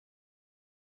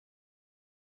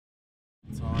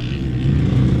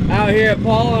out here at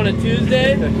Paul on a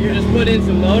Tuesday. You're just putting in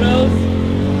some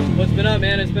motos. What's been up,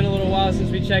 man? It's been a little while since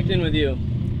we checked in with you.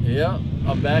 Yeah,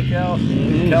 I'm back out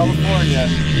in California.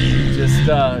 Just,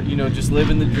 you know, just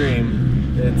living the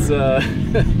dream. It's,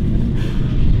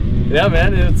 yeah,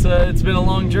 man, it's been a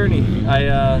long journey.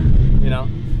 You know,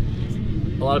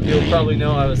 a lot of people probably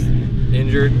know I was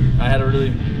injured. I had a really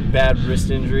bad wrist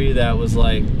injury that was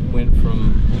like, went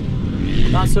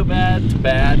from not so bad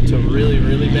to really,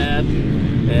 really bad.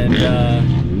 And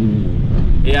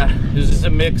yeah, it was just a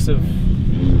mix of,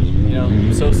 you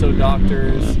know, so-so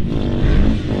doctors, I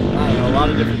don't know, a lot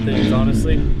of different things,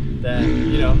 honestly, that,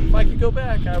 you know, if I could go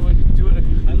back, I would do it a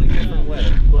completely different way.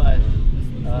 But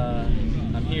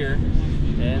I'm here,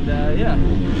 and yeah,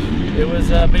 it was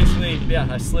basically, yeah,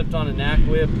 I slipped on a knack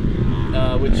whip,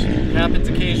 which happens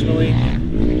occasionally,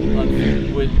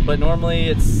 but normally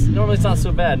it's not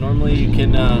so bad. Normally you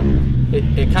can,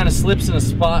 it kind of slips in a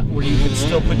spot where you can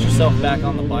still put yourself back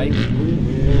on the bike,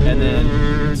 and then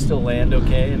you can still land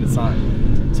okay, and it's not.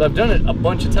 So I've done it a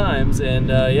bunch of times, and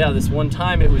yeah, this one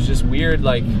time it was just weird,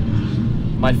 like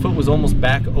my foot was almost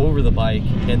back over the bike,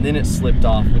 and then it slipped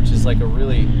off, which is like a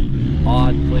really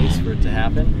odd place for it to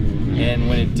happen. And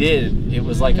when it did, it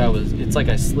was like it's like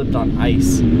I slipped on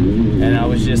ice, and I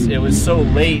was just, it was so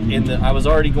late I was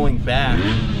already going back,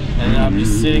 and I'm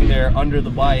just sitting there under the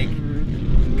bike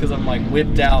because I'm like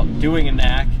whipped out doing a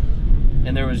knack,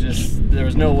 and there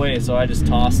was no way, so I just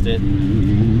tossed it.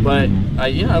 But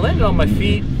you know, I landed on my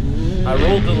feet, I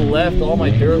rolled to the left, all my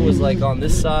dirt was like on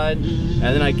this side, and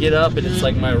then I get up and it's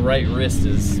like my right wrist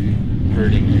is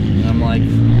hurting, and I'm like,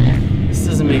 this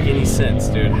doesn't make any sense,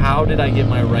 dude. How did I get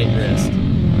my right wrist?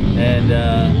 And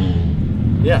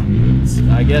yeah,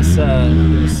 I guess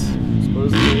it was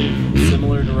supposedly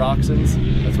similar to Roxon's.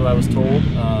 That's what I was told.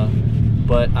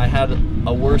 But I had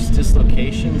a worse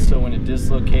dislocation, so when it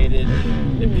dislocated,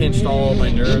 it pinched all my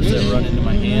nerves that run into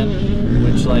my hand,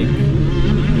 which like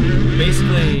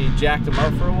basically jacked them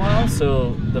up for a while.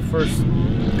 So the first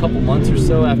couple months or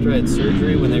so after I had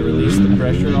surgery, when they released the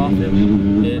pressure off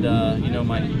him, it you know,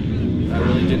 I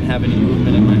really didn't have any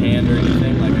movement in my hand or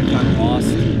anything. Like I kind of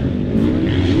lost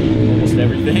almost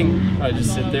everything. I'd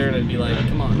just sit there and I'd be like,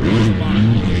 come on.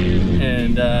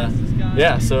 And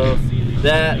yeah, so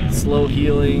that slow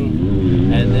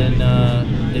healing, and then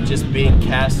it just being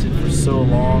casted for so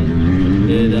long,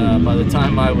 by the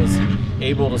time I was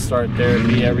able to start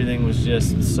therapy, everything was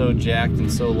just so jacked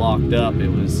and so locked up. It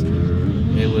was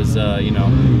you know,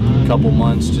 a couple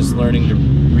months just learning to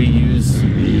reuse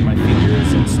my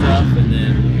fingers and stuff, and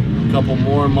then a couple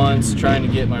more months trying to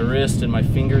get my wrist and my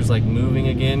fingers like moving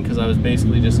again, because I was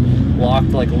basically just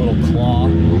locked like a little claw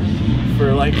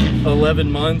for like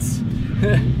 11 months.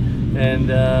 And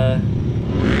yeah,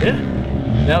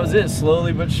 that was it.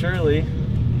 Slowly but surely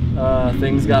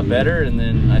things got better, and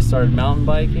then I started mountain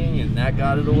biking, and that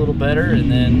got it a little better, and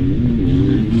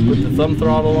then put the thumb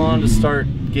throttle on to start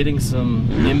getting some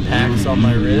impacts on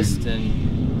my wrist, and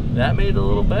that made it a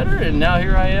little better. And now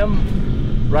here I am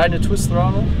riding a twist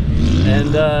throttle,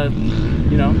 and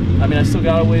you know, I mean, I still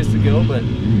got a ways to go, but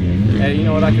hey, you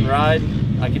know what, I can ride.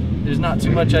 There's not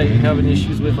too much I have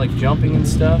issues with, like jumping and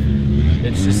stuff.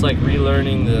 It's just like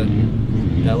relearning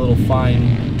that little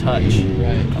fine touch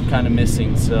I'm kind of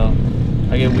missing. So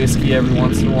I get whiskey every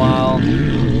once in a while.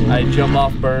 I jump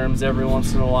off berms every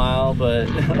once in a while, but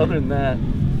other than that,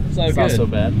 it's not so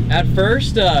bad. At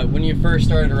first, when you first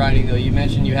started riding though, you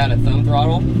mentioned you had a thumb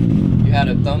throttle. You had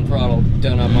a thumb throttle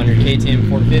done up on your KTM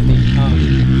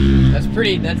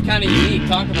 450. That's kind of unique.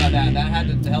 Talk about that. That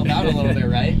had to help out a little bit,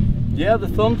 right? Yeah, the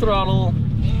thumb throttle,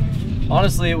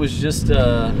 honestly, it was just,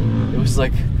 it was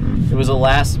a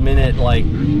last minute, like,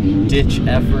 ditch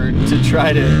effort to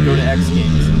try to go to X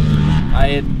Games.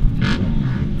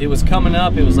 It was coming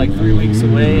up, it was like 3 weeks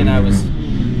away, and I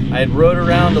had rode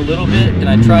around a little bit, and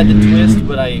I tried the twist,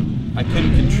 but I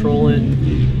couldn't control it,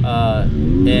 and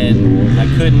I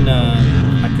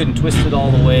couldn't twist it all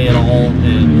the way at all,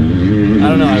 and I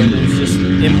don't know, it was just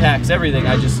impacts everything.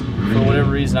 For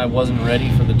whatever reason, I wasn't ready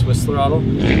for the twist throttle,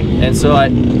 and so I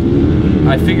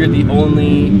figured the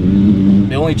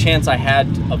only chance I had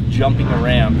of jumping a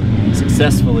ramp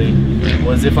successfully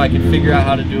was if I could figure out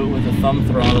how to do it with a thumb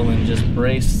throttle and just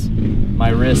brace my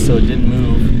wrist so it didn't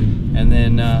move. And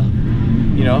then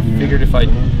you know, figured if I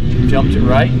jumped it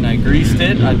right and I greased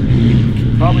it, I'd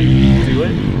probably do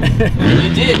it.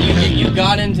 You did. You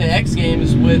got into X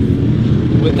Games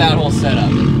with that whole setup.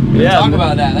 Yeah, talk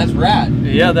about that. That's rad.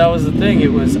 Yeah, that was the thing.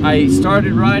 I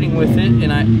started riding with it,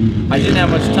 and I didn't have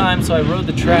much time, so I rode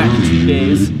the track 2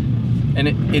 days, and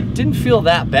it didn't feel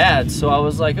that bad. So I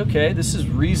was like, okay, this is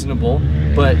reasonable.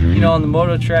 But you know, on the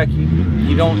moto track,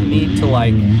 you don't need to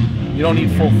like, you don't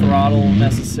need full throttle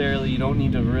necessarily. You don't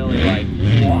need to really like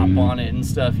whop on it and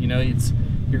stuff. You know,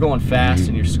 you're going fast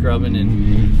and you're scrubbing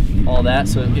and all that.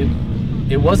 So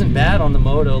it wasn't bad on the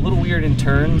moto. A little weird in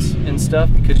turns and stuff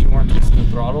because you weren't twisting the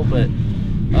throttle. But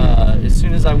as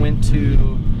soon as I went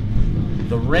to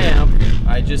the ramp,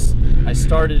 I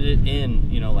started it in,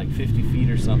 you know, like 50 feet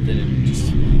or something, and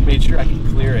just made sure I could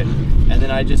clear it. And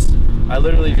then I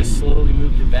literally just slowly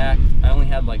moved it back. I only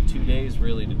had like 2 days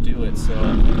really to do it. So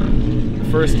the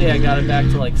first day I got it back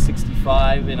to like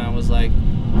 65, and I was like,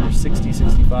 or 60,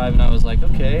 65, and I was like,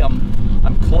 okay,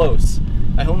 I'm close.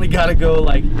 I only got to go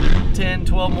like 10,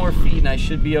 12 more feet, and I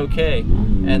should be okay.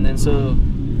 And then so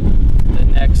the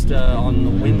next, on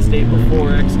the Wednesday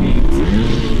before X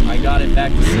Games, I got it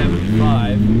back to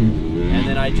 75, and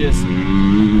then I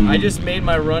just made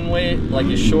my runway like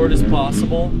as short as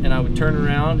possible, and I would turn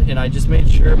around, and I just made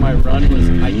sure my run was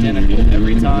identical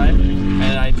every time,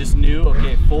 and I just knew,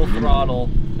 okay, full throttle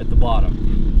at the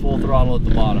bottom, full throttle at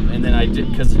the bottom. And then I did,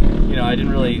 because, you know, I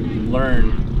didn't really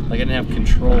learn, like I didn't have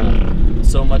control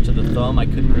so much of the thumb, I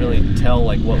couldn't really tell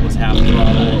like what was half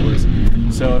throttle, what was,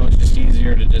 so it was just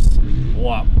easier to just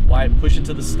whop, push it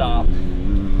to the stop,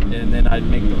 and then I'd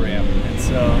make the ramp. And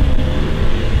so,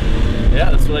 yeah,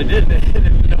 that's what I did.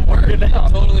 It worked out.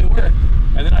 It totally worked.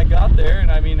 And then I got there,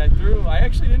 and I mean, I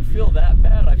actually didn't feel that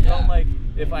bad. I felt like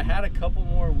if I had a couple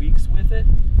more weeks with it,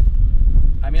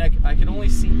 I mean, I could only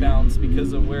seat bounce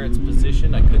because of where it's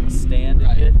positioned. I couldn't stand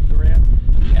and hit the ramp,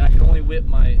 and I could only whip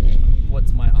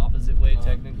what's my opposite way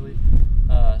technically.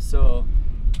 So,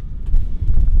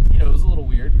 you know, it was a little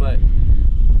weird, but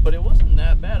it wasn't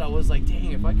that bad. I was like,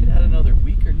 dang, if I could add another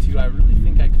week or two, I really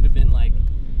think I could have been like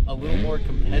a little more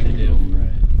competitive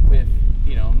with,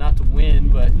 you know, not to win,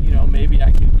 but, you know, maybe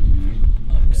I could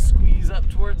squeeze up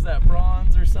towards that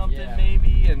bronze or something,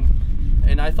 maybe.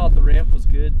 And I thought the ramp was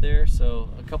good there, so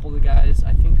a couple of the guys,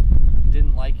 I think,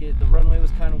 didn't like it. The runway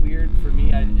was kind of weird for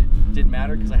me. It didn't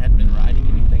matter because I hadn't been riding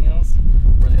anything else.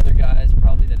 For the other guys,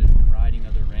 probably that had been riding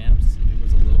other ramps, it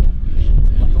was a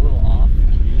little off.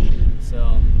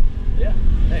 So, yeah,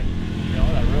 hey, you know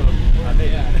what, I rode. I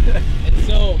made it. And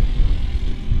so,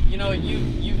 you know,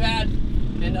 you've had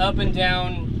an up and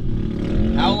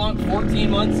down, how long? 14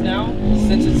 months now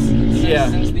since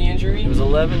the injury? It was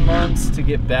 11 months to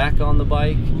get back on the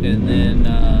bike, and then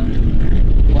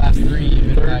the last 3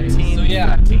 you've been riding. So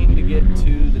yeah, 13 to get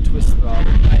to the twist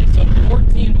throttle. Right. So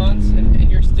 14 months,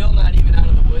 and you're still not even out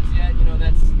of the woods yet. You know,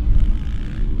 that's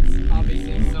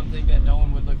obviously something that no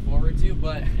one would look forward to,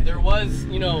 but there was,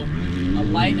 you know, a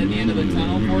light at the end of the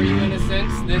tunnel for you in a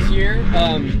sense this year.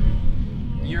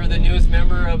 You're the newest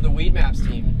member of the Weed Maps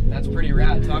team. That's pretty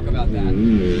rad. Talk about that.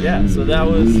 Yeah, so that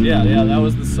was, that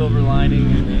was the silver lining,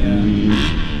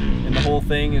 and the whole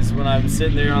thing is when I'm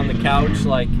sitting there on the couch,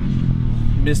 like,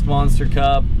 missed Monster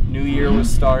Cup, New Year was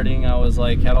starting, I was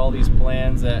like, had all these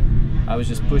plans that I was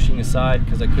just pushing aside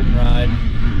because I couldn't ride.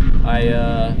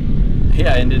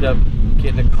 I ended up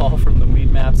getting a call from the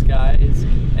Weed Maps guys,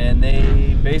 and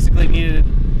they basically needed,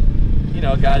 you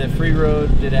know, a guy that free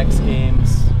rode, did X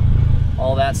Games,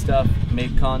 all that stuff,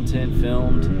 made content,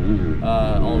 filmed,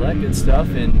 all that good stuff.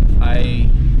 And I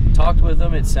talked with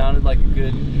them. It sounded like a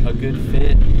good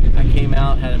fit. I came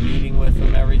out, had a meeting with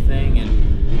them, everything,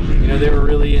 and you know, they were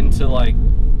really into like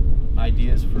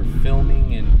ideas for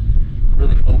filming and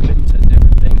really open to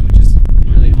different things, which is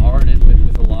really hard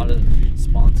with a lot of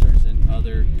sponsors and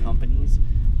other companies.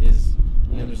 Is,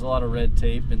 you know, there's a lot of red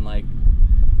tape and like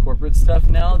corporate stuff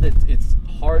now that it's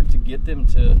hard to get them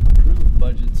to approve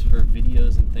budgets for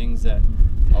videos and things that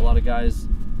a lot of guys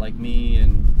like me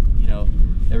and, you know,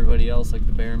 everybody else like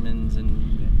the Bearmans,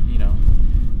 and, you know,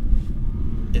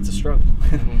 it's a struggle.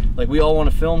 Like, we all want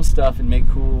to film stuff and make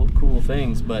cool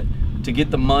things, but to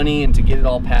get the money and to get it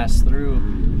all passed through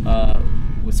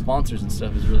with sponsors and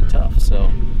stuff is really tough.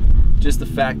 So just the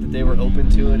fact that they were open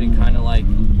to it and kind of like,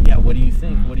 yeah, what do you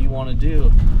think? What do you want to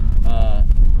do?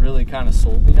 Really kind of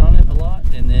sold me on it a lot.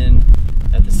 And then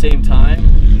at the same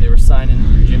time, they were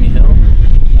signing Jimmy Hill,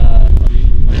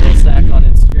 Sack on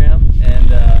Instagram,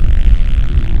 and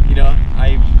you know,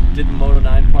 I did the Moto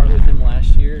 9 part with him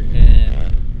last year,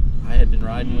 and I had been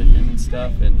riding with him and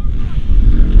stuff. And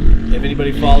if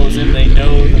anybody follows him, they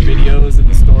know the videos and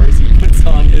the stories he puts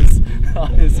on his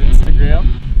Instagram.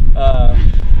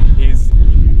 He's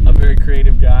a very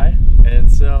creative guy,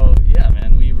 and so yeah,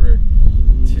 man, we were,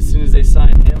 as soon as they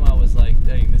signed him, I was like,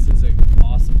 dang, this is an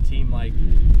awesome team. Like,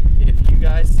 if you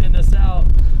guys send us out,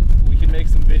 can make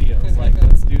some videos. Like,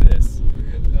 let's do this.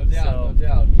 No doubt, no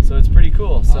doubt. So it's pretty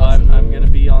cool. So awesome. I'm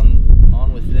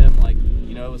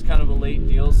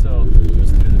deal. So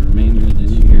just through the remainder of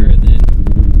this year, and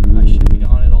then I should be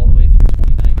on it all the way through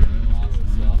 2019.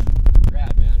 Awesome.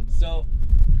 Rad, man. So,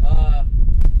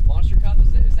 Monster Cup,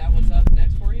 is that what's up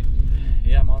next for you?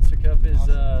 Yeah, Monster Cup is,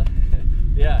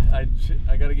 Awesome. yeah,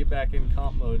 I got to get back in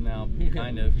comp mode now,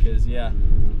 kind of, because, yeah,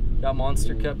 got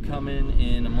Monster Cup coming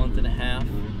in a month and a half,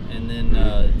 and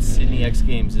then Sydney X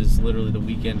Games is literally the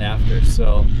weekend after.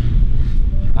 So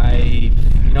I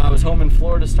was home in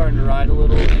Florida starting to ride a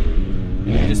little,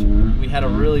 and we had a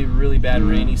really bad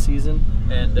rainy season,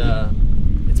 and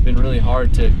it's been really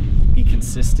hard to be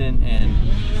consistent, and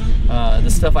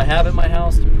the stuff I have at my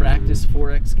house to practice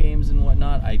for X Games and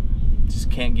whatnot, I just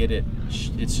can't get it.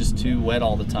 It's just too wet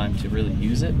all the time to really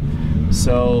use it.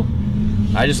 So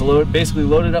I just basically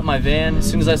loaded up my van as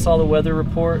soon as I saw the weather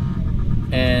report,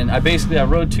 and I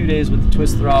rode 2 days with the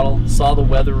twist throttle, saw the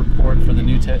weather report for the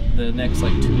next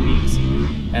like 2 weeks,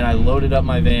 and I loaded up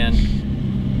my van,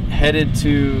 headed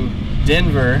to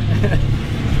Denver,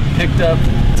 picked up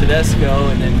Tedesco,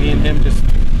 and then me and him just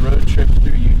road tripped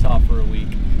through Utah for a week,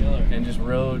 and just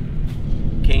rode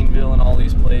Caneville and all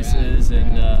these places,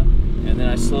 and then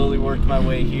I slowly worked my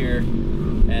way here,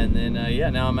 and then yeah,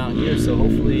 now I'm out here. So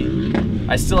hopefully,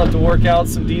 I still have to work out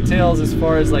some details as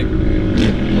far as like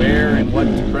where and what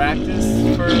to practice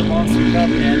for Monster Cup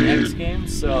and X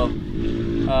Games. So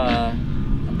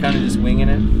I'm kind of just winging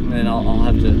it, and then I'll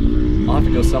have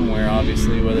to go somewhere,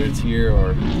 obviously, whether it's here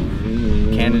or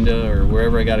Canada or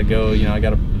wherever I got to go. I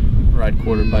got to ride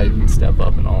quarter pipe and step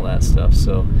up and all that stuff.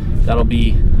 So that'll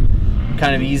be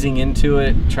kind of easing into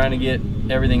it, trying to get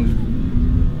everything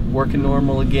working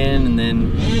normal again, and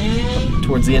then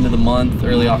towards the end of the month,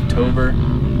 early October,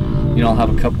 I'll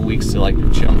have a couple weeks to like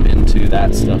jump into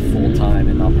that stuff full time,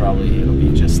 and it'll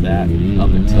be just that up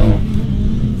until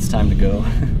it's time to go.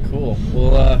 Cool.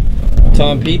 Well,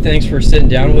 Tom P, thanks for sitting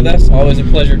down with us. Always a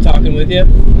pleasure talking with you.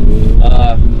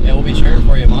 And we'll be cheering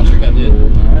for you, Monster Cup, dude. All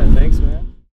right, thanks,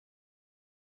 man.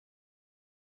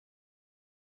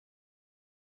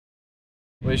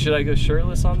 Wait, should I go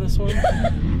shirtless on this one?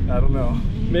 I don't know.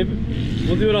 Maybe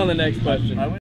we'll do it on the next question.